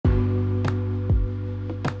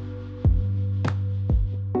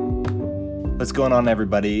What's going on,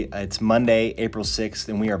 everybody? It's Monday, April 6th,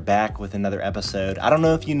 and we are back with another episode. I don't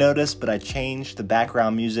know if you noticed, but I changed the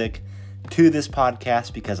background music to this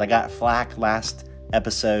podcast because I got flack last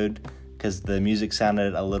episode because the music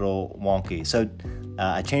sounded a little wonky. So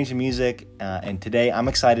I changed the music, and today I'm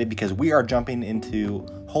excited because we are jumping into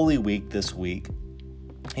Holy Week this week.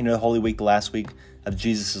 You know, Holy Week, the last week of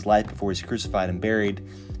Jesus' life before he's crucified and buried.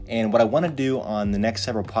 And what I want to do on the next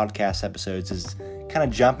several podcast episodes is kind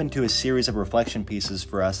of jump into a series of reflection pieces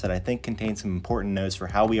for us that I think contain some important notes for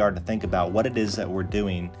how we are to think about what it is that we're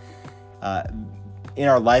doing in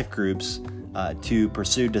our life groups to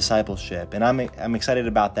pursue discipleship. And I'm excited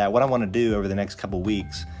about that. What I want to do over the next couple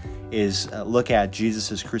weeks is look at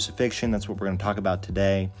Jesus' crucifixion. That's what we're going to talk about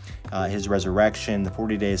today. His resurrection, the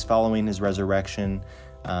 40 days following his resurrection,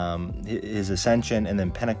 his ascension, and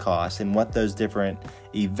then Pentecost, and what those different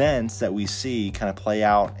events that we see kind of play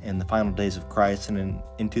out in the final days of Christ and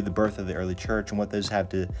into the birth of the early church, and what those have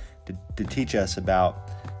to teach us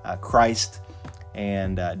about Christ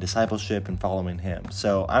and discipleship and following him.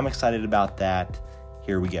 So I'm excited about that.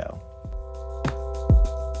 Here we go.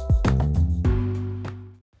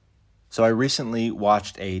 So I recently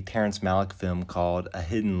watched a Terrence Malick film called A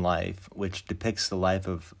Hidden Life, which depicts the life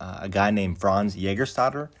of a guy named Franz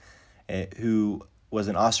Jägerstätter, who was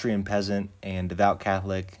an Austrian peasant and devout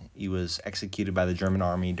Catholic. He was executed by the German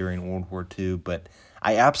army during World War II, but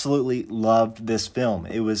I absolutely loved this film.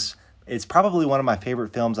 It's probably one of my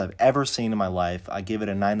favorite films I've ever seen in my life. I give it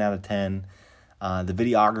a 9 out of 10. The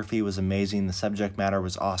videography was amazing. The subject matter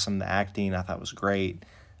was awesome. The acting I thought was great.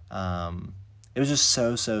 It was just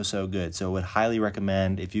so good. So I would highly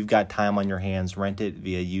recommend, if you've got time on your hands, rent it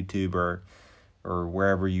via YouTube or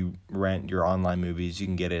wherever you rent your online movies. You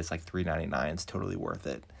can get it. It's like $3.99. It's totally worth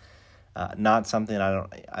it. Not something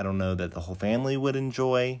I don't know that the whole family would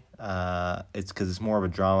enjoy. It's because it's more of a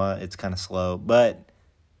drama. It's kind of slow, but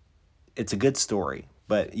it's a good story.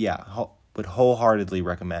 But yeah, would wholeheartedly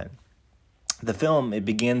recommend. The film, it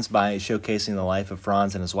begins by showcasing the life of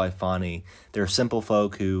Franz and his wife Fanny. They're simple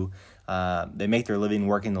folk who they make their living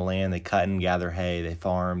working the land. They cut and gather hay. They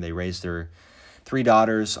farm. They raise their 3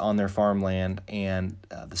 daughters on their farmland. And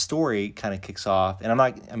the story kind of kicks off.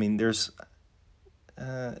 And there's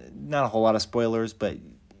not a whole lot of spoilers, but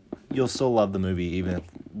you'll still love the movie even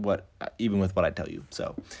with what I tell you.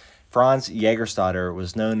 So, Franz Jägerstätter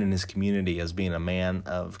was known in his community as being a man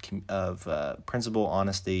of principle,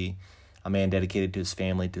 honesty, a man dedicated to his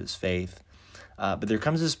family, to his faith. But there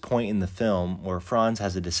comes this point in the film where Franz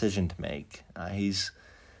has a decision to make. His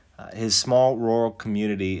small rural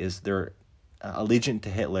community they're allegiant to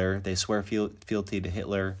Hitler. They swear fealty to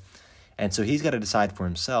Hitler. And so he's got to decide for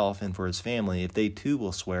himself and for his family if they too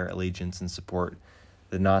will swear allegiance and support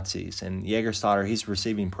the Nazis. And Jägerstätter, he's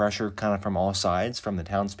receiving pressure kind of from all sides, from the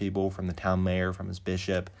townspeople, from the town mayor, from his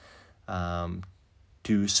bishop,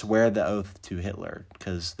 to swear the oath to Hitler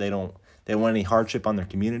because they don't want any hardship on their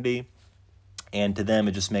community. And to them,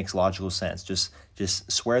 it just makes logical sense. Just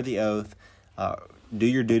swear the oath, do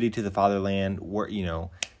your duty to the fatherland.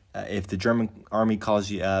 If the German army calls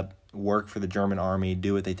you up, work for the German army,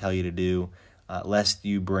 do what they tell you to do, lest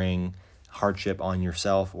you bring hardship on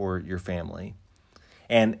yourself or your family.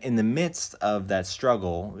 And in the midst of that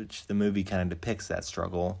struggle, which the movie kind of depicts that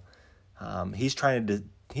struggle, he's trying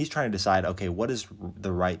to decide, okay, what is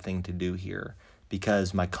the right thing to do here?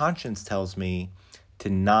 Because my conscience tells me to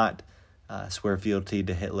not swear fealty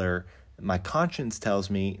to Hitler. My conscience tells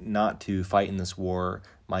me not to fight in this war.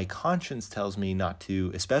 My conscience tells me not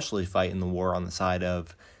to especially fight in the war on the side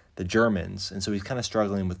of the Germans. And so he's kind of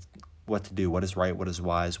struggling with what to do, what is right, what is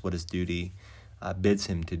wise, what his duty bids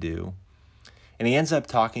him to do. And he ends up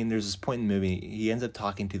talking, there's this point in the movie, he ends up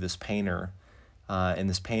talking to this painter. And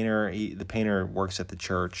this painter, the painter works at the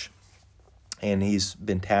church, and he's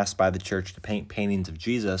been tasked by the church to paint paintings of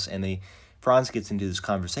Jesus. And Franz gets into this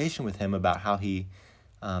conversation with him about how he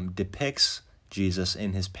depicts Jesus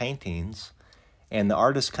in his paintings. And the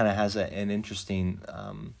artist kind of has an interesting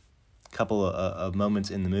couple of moments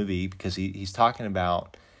in the movie because he's talking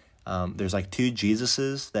about there's like 2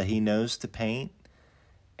 Jesuses that he knows to paint.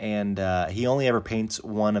 And he only ever paints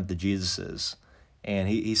one of the Jesuses. And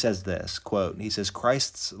he says this, quote, he says,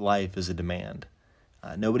 "Christ's life is a demand.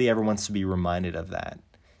 Nobody ever wants to be reminded of that.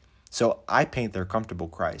 So I paint their comfortable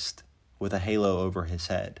Christ with a halo over his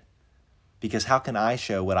head. Because how can I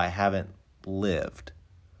show what I haven't lived?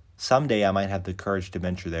 Someday I might have the courage to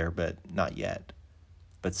venture there, but not yet.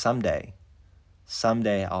 But someday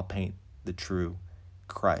I'll paint the true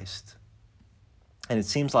Christ." And it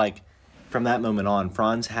seems like from that moment on,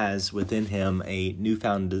 Franz has within him a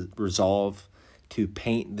newfound resolve to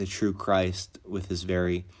paint the true Christ with his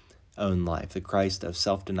very own life, the Christ of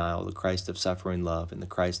self-denial, the Christ of suffering love, and the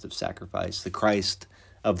Christ of sacrifice, the Christ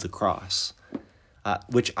of the cross.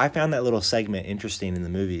 Which I found that little segment interesting in the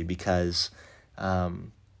movie because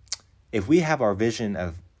if we have our vision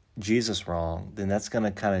of Jesus wrong, then that's going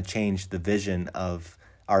to kind of change the vision of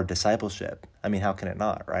our discipleship. I mean, how can it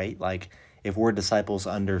not, right? Like, if we're disciples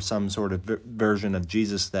under some sort of version of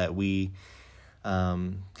Jesus that we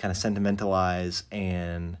kind of sentimentalize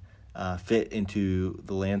and fit into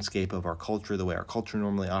the landscape of our culture, the way our culture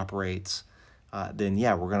normally operates, then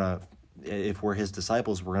yeah, if we're his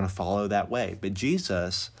disciples, we're going to follow that way. But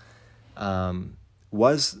Jesus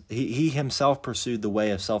he himself pursued the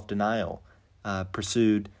way of self-denial,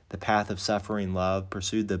 pursued the path of suffering love,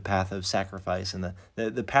 pursued the path of sacrifice, and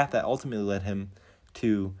the path that ultimately led him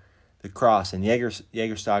to the cross. And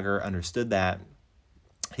Jägerstatter understood that.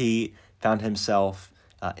 He found himself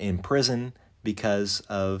in prison because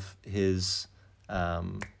of his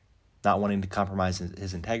not wanting to compromise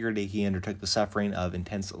his integrity. He undertook the suffering of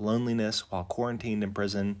intense loneliness while quarantined in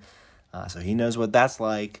prison. So he knows what that's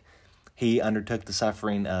like. He undertook the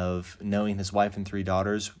suffering of knowing his wife and 3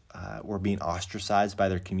 daughters were being ostracized by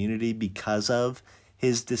their community because of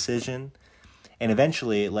his decision. And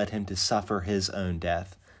eventually it led him to suffer his own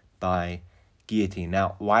death by guillotine.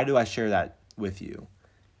 Now, why do I share that with you?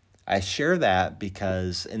 I share that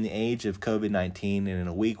because in the age of COVID-19 and in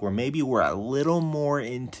a week where maybe we're a little more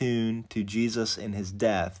in tune to Jesus and his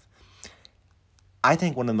death, I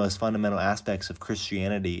think one of the most fundamental aspects of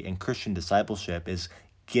Christianity and Christian discipleship is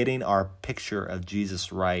getting our picture of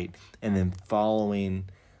Jesus right and then following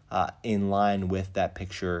in line with that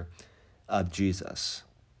picture of Jesus.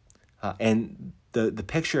 And the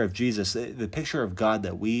picture of Jesus, the picture of God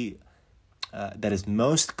that is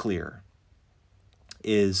most clear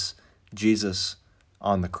is Jesus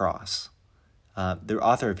on the cross. The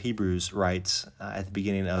author of Hebrews writes at the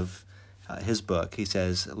beginning of his book, he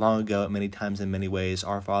says, long ago, at many times in many ways,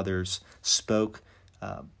 our fathers spoke.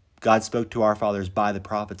 God spoke to our fathers by the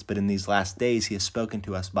prophets, but in these last days, he has spoken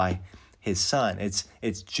to us by his Son.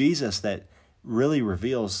 It's Jesus that really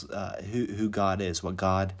reveals who God is, what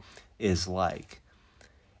God is like.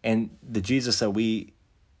 And the Jesus that we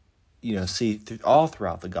see all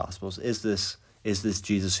throughout the Gospels is this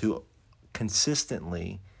Jesus who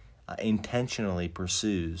consistently, intentionally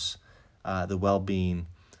pursues the well-being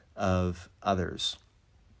of others.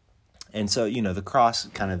 And so, the cross,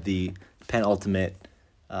 kind of the penultimate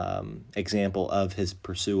example of his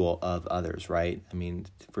pursuit of others, right? I mean,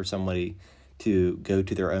 for somebody to go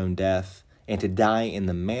to their own death and to die in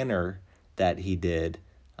the manner that he did,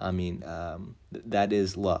 I mean, that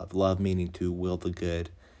is love. Love meaning to will the good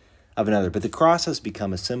of another. But the cross has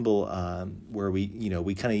become a symbol where we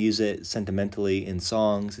kind of use it sentimentally in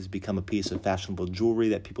songs. It's become a piece of fashionable jewelry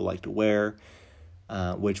that people like to wear,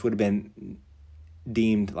 which would have been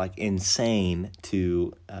deemed like insane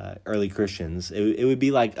to early Christians. It would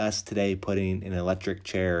be like us today putting an electric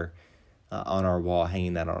chair on our wall,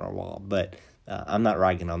 hanging that on our wall. But I'm not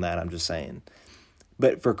ragging on that. I'm just saying.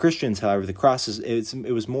 But for Christians, however, the cross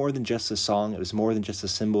it was more than just a song. It was more than just a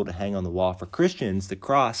symbol to hang on the wall. For Christians, the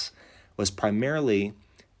cross was primarily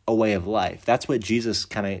a way of life. That's what Jesus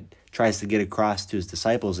kind of tries to get across to his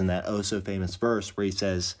disciples in that so-famous verse where he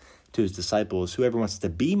says to his disciples, whoever wants to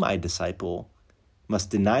be my disciple must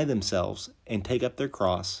deny themselves and take up their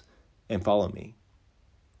cross and follow me.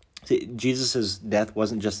 See, Jesus' death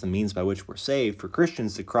wasn't just the means by which we're saved. For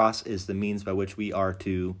Christians, the cross is the means by which we are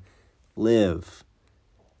to live.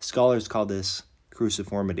 Scholars call this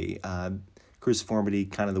cruciformity.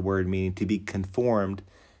 Cruciformity, kind of the word meaning to be conformed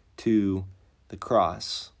to the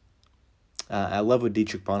cross. I love what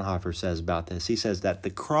Dietrich Bonhoeffer says about this. He says that the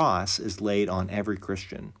cross is laid on every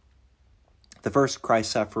Christian. The first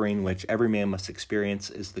Christ suffering, which every man must experience,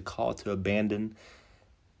 is the call to abandon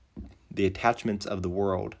the attachments of the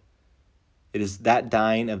world. It is that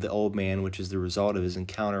dying of the old man which is the result of his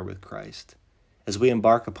encounter with Christ. As we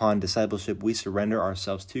embark upon discipleship, we surrender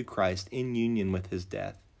ourselves to Christ in union with his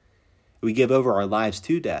death. We give over our lives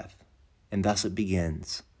to death, and thus it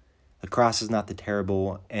begins. The cross is not the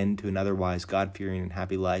terrible end to an otherwise God-fearing and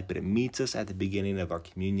happy life, but it meets us at the beginning of our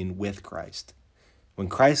communion with Christ. When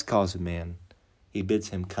Christ calls a man, he bids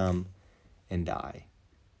him come and die.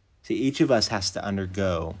 See, each of us has to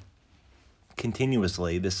undergo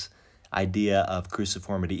continuously this idea of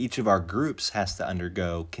cruciformity. Each of our groups has to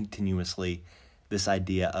undergo continuously this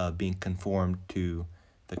idea of being conformed to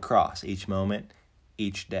the cross, each moment,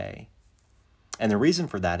 each day. And the reason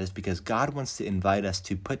for that is because God wants to invite us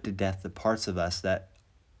to put to death the parts of us that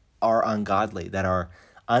are ungodly, that are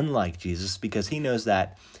unlike Jesus, because he knows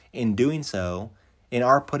that in doing so, in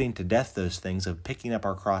our putting to death those things of picking up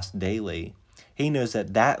our cross daily, he knows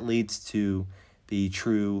that that leads to the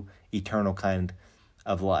true eternal kind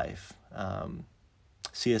of life.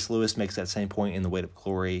 C.S. Lewis makes that same point in The Weight of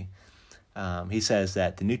Glory. He says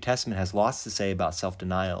that the New Testament has lots to say about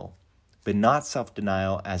self-denial, but not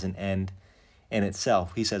self-denial as an end in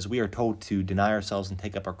itself. He says we are told to deny ourselves and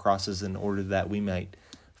take up our crosses in order that we might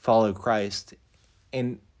follow Christ.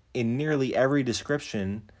 And in nearly every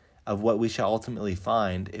description of what we shall ultimately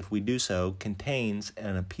find, if we do so, contains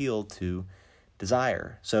an appeal to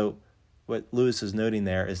desire. So what Lewis is noting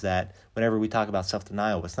there is that whenever we talk about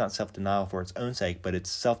self-denial, it's not self-denial for its own sake, but it's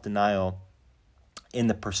self-denial in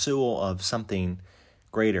the pursuit of something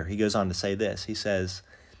greater. He goes on to say this. He says,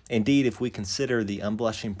 indeed, if we consider the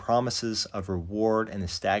unblushing promises of reward and the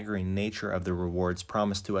staggering nature of the rewards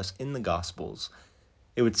promised to us in the Gospels,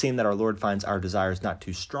 it would seem that our Lord finds our desires not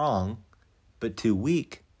too strong, but too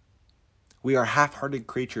weak. We are half-hearted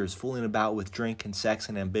creatures fooling about with drink and sex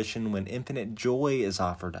and ambition when infinite joy is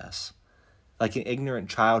offered us. Like an ignorant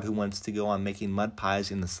child who wants to go on making mud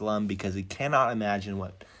pies in the slum because he cannot imagine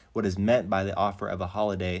what is meant by the offer of a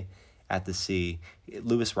holiday at the sea.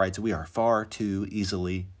 Lewis writes, we are far too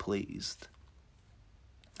easily pleased.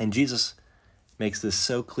 And Jesus makes this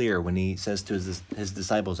so clear when he says to his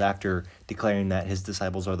disciples, after declaring that his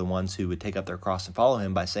disciples are the ones who would take up their cross and follow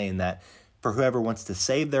him, by saying that for whoever wants to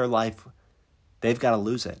save their life, they've got to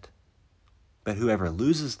lose it. But whoever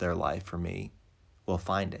loses their life for me will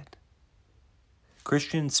find it.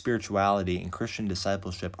 Christian spirituality and Christian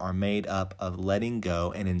discipleship are made up of letting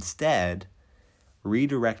go and instead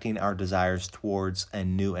redirecting our desires towards a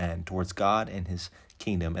new end, towards God and his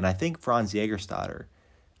kingdom. And I think Franz Jägerstätter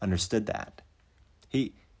understood that.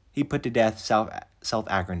 He put to death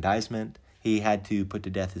self-aggrandizement. He had to put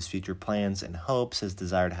to death his future plans and hopes, his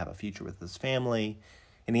desire to have a future with his family.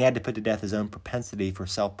 And he had to put to death his own propensity for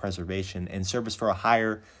self-preservation and service for a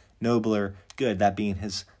higher, nobler good, that being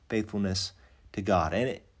his faithfulness to God.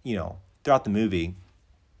 And, throughout the movie,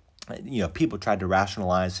 people tried to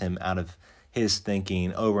rationalize him out of his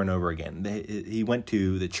thinking over and over again. He went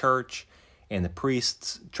to the church, and the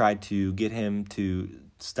priests tried to get him to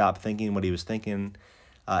stop thinking what he was thinking.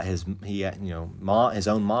 His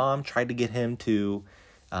own mom tried to get him to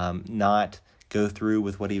not go through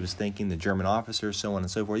with what he was thinking. The German officers, so on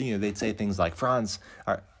and so forth. They'd say things like, Franz,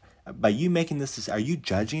 by you making this, are you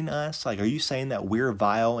judging us? Like, are you saying that we're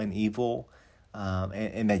vile and evil?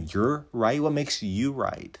 And that you're right? What makes you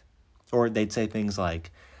right? Or they'd say things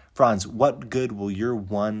like, Franz, what good will your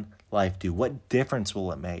one life do? What difference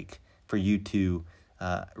will it make for you to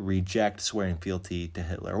reject swearing fealty to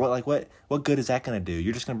Hitler? What good is that going to do?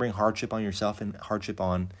 You're just going to bring hardship on yourself and hardship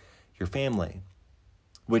on your family.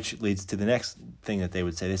 Which leads to the next thing that they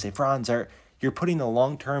would say. They say, Franz, you're putting the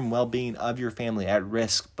long-term well-being of your family at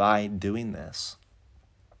risk by doing this.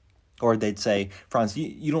 Or they'd say, Franz,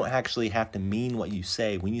 you don't actually have to mean what you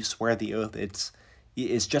say. When you swear the oath, it's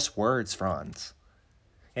just words, Franz.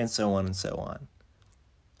 And so on and so on.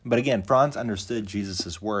 But again, Franz understood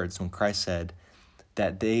Jesus' words when Christ said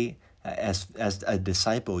that as a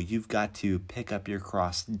disciple, you've got to pick up your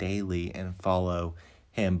cross daily and follow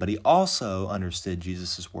him. But he also understood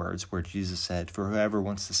Jesus' words where Jesus said, for whoever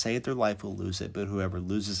wants to save their life will lose it, but whoever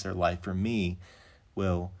loses their life for me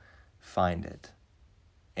will find it.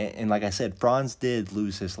 And like I said, Franz did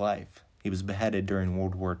lose his life. He was beheaded during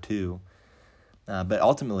World War II, but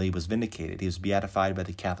ultimately was vindicated. He was beatified by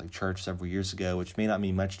the Catholic Church several years ago, which may not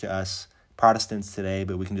mean much to us Protestants today,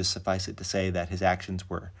 but we can just suffice it to say that his actions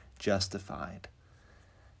were justified.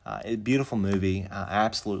 Beautiful movie. I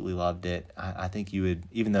absolutely loved it. I think you would,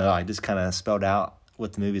 even though I just kind of spelled out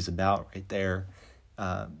what the movie's about right there,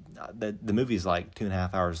 the movie's like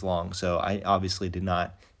 2.5 hours long, so I obviously did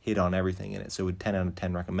not hit on everything in it, so would 10 out of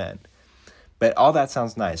 10 recommend. But all that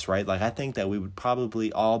sounds nice, right? Like, I think that we would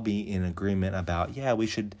probably all be in agreement about, yeah, we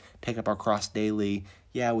should take up our cross daily.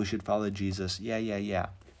 Yeah, we should follow Jesus. Yeah.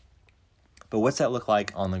 But what's that look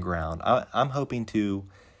like on the ground? I'm hoping to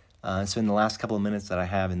spend the last couple of minutes that I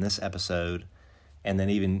have in this episode, and then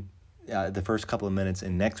even the first couple of minutes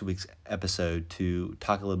in next week's episode to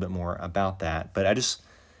talk a little bit more about that. But I just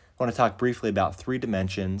want to talk briefly about 3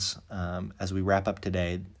 dimensions as we wrap up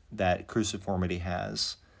today that cruciformity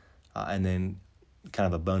has, and then kind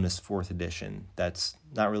of a bonus 4th edition that's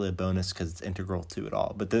not really a bonus because it's integral to it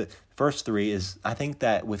all. But the first 3 is, I think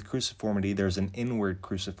that with cruciformity, there's an inward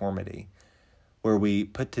cruciformity where we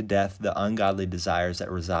put to death the ungodly desires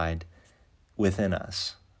that reside within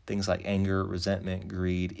us. Things like anger, resentment,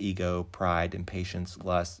 greed, ego, pride, impatience,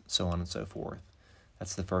 lust, so on and so forth.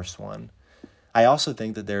 That's the first one. I also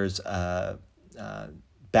think that there's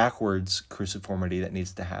backwards cruciformity that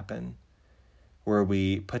needs to happen, where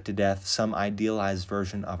we put to death some idealized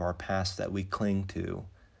version of our past that we cling to.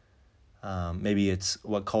 Maybe it's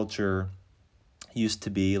what culture used to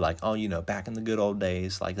be like, back in the good old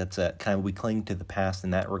days. Like that's a kind of, we cling to the past in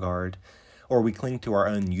that regard. Or we cling to our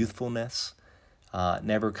own youthfulness,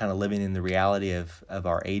 never kind of living in the reality of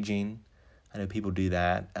our aging. I know people do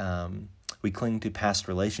that. We cling to past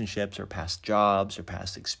relationships or past jobs or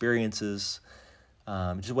past experiences,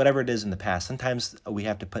 just whatever it is in the past. Sometimes we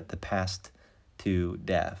have to put the past to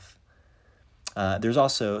death. There's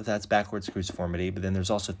also, that's backwards cruciformity, but then there's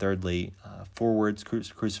also thirdly, forwards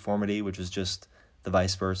cruciformity, which is just the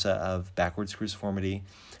vice versa of backwards cruciformity,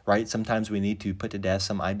 right? Sometimes we need to put to death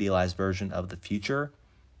some idealized version of the future.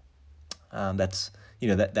 That's,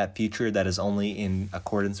 that future that is only in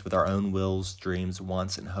accordance with our own wills, dreams,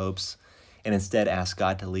 wants, and hopes, and instead ask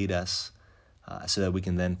God to lead us so that we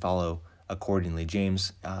can then follow accordingly.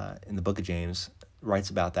 James, in the book of James,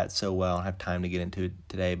 writes about that so well. I don't have time to get into it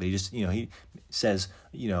today, but he says,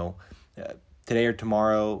 today or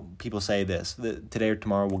tomorrow, people say this, today or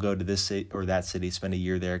tomorrow we'll go to this city or that city, spend a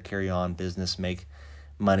year there, carry on business, make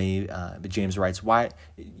money. But James writes, why?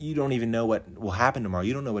 You don't even know what will happen tomorrow.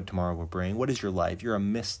 You don't know what tomorrow will bring. What is your life? You're a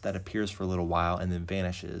mist that appears for a little while and then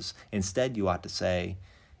vanishes. Instead, you ought to say,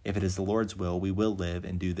 if it is the Lord's will, we will live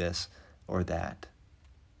and do this or that.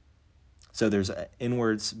 So there's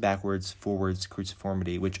inwards, backwards, forwards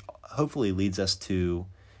cruciformity, which hopefully leads us to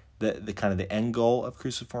the kind of the end goal of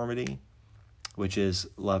cruciformity, which is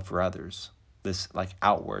love for others, this like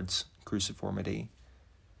outwards cruciformity.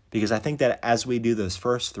 Because I think that as we do those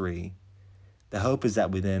first three, the hope is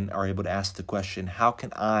that we then are able to ask the question, how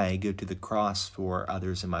can I go to the cross for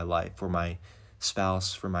others in my life, for my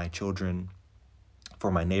spouse, for my children, for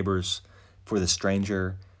my neighbors, for the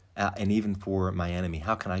stranger, and even for my enemy?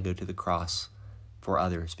 How can I go to the cross for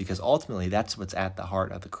others? Because ultimately, that's what's at the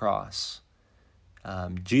heart of the cross.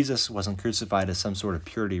 Jesus wasn't crucified as some sort of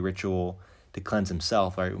purity ritual to cleanse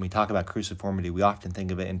himself. Right? When we talk about cruciformity, we often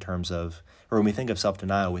think of it in terms of, or when we think of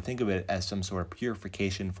self-denial, we think of it as some sort of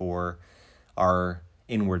purification for our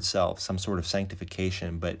inward self, some sort of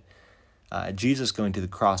sanctification. But Jesus going to the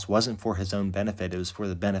cross wasn't for his own benefit. It was for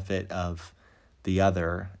the benefit of the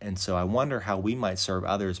other. And so I wonder how we might serve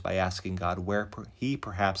others by asking God where he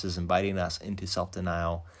perhaps is inviting us into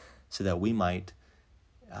self-denial so that we might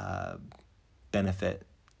benefit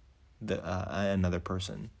another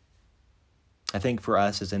person. I think for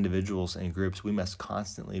us as individuals and groups, we must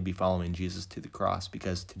constantly be following Jesus to the cross,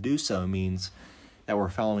 because to do so means that we're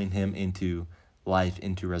following him into life,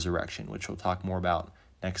 into resurrection, which we'll talk more about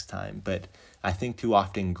next time. But I think too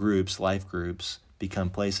often groups, life groups, become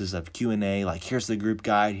places of Q&A, like here's the group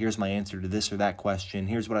guide, here's my answer to this or that question,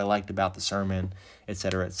 here's what I liked about the sermon,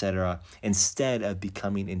 etc., instead of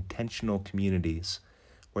becoming intentional communities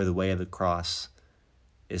where the way of the cross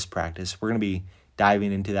is practiced. We're going to be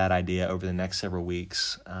diving into that idea over the next several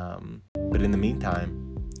weeks. But in the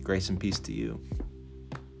meantime, grace and peace to you.